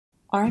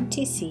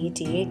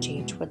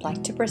RMTC-DHH would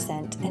like to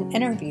present an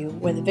interview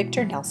with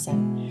Victor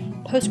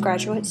Nelson,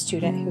 postgraduate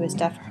student who is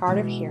deaf hard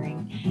of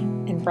hearing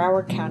in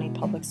Broward County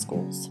Public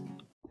Schools.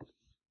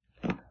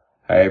 Hi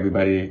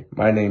everybody,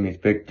 my name is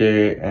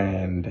Victor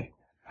and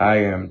I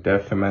am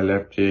deaf in my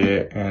left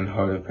ear and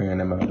hard of hearing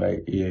in my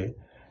right ear.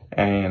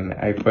 And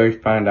I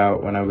first found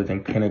out when I was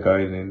in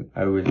kindergarten.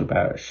 I was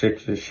about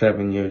 6 or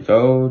 7 years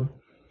old.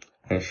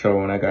 And so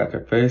when I got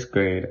to first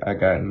grade, I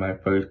got my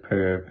first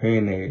pair of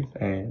hearing aids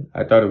and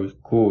I thought it was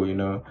cool,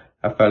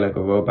 I felt like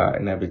a robot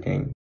and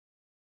everything.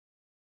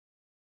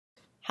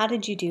 How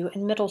did you do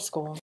in middle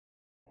school?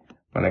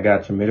 When I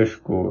got to middle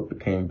school, it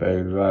became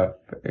very rough.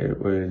 It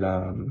was,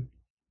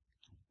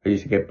 I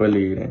used to get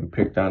bullied and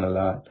picked on a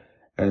lot.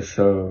 And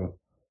so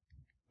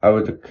I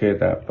was a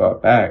kid that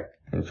fought back.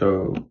 And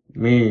so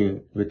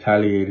me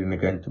retaliating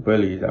against the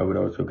bullies, I would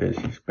also get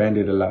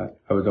suspended a lot.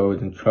 I was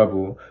always in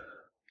trouble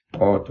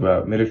all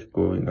throughout middle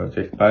school,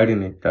 just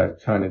fighting it, that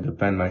trying to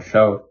defend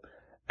myself.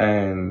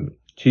 And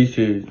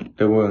teachers,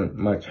 there wasn't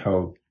much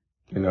help,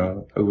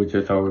 it would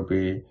just always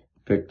be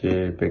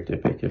Victor.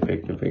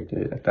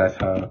 That's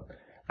how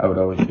I would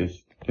always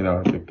just get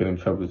in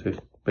trouble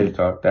just based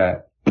off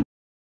that.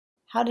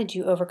 How did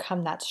you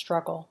overcome that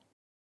struggle?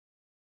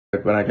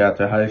 When I got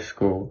to high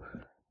school,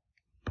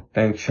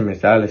 thanks to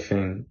Miss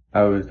Allyson,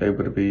 I was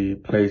able to be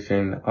placed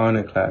in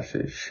honor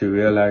classes. She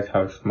realized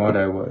how smart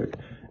I was,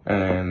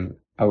 and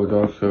I was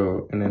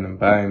also in an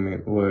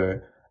environment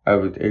where I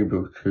was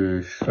able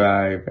to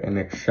strive and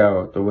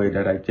excel the way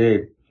that I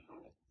did,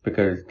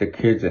 because the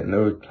kids in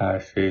those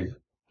classes,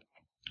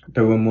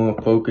 they were more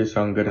focused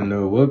on getting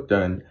their work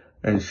done.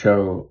 And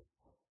so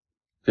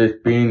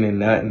just being in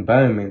that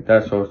environment,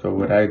 that's also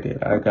what I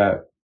did.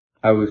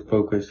 I was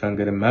focused on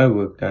getting my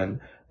work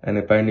done. And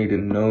if I needed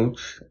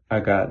notes,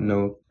 I got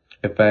notes.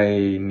 If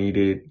I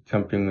needed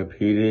something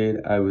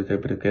repeated, I was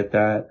able to get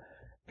that.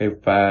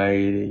 If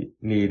I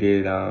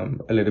needed a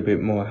little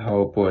bit more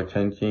help or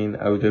attention,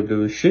 I was able to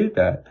receive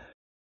that.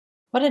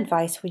 What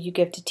advice would you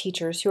give to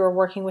teachers who are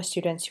working with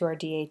students who are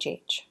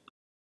DHH?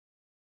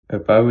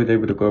 If I was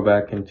able to go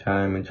back in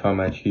time and tell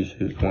my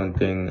teachers one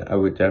thing, I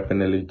would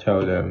definitely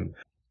tell them,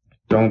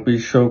 don't be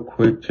so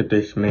quick to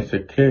dismiss a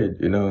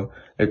kid,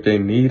 If they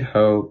need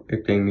help,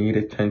 if they need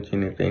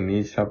attention, if they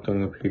need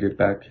something repeated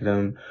back to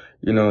them,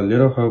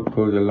 little help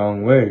goes a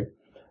long way.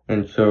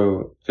 And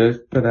so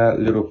just for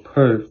that little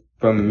push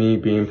from me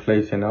being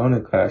placed in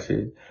honor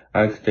classes,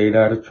 I stayed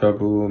out of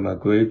trouble, my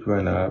grades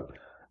went up,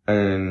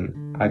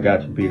 and I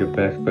got to be the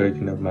best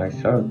version of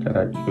myself that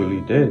I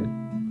truly did.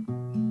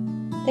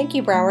 Thank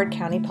you, Broward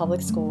County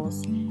Public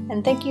Schools,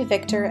 and thank you,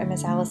 Victor and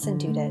Ms. Allyson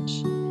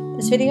Dudich.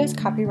 This video is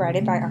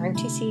copyrighted by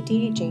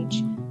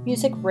RMTC-DHH,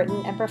 music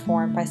written and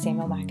performed by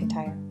Samuel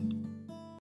McIntyre.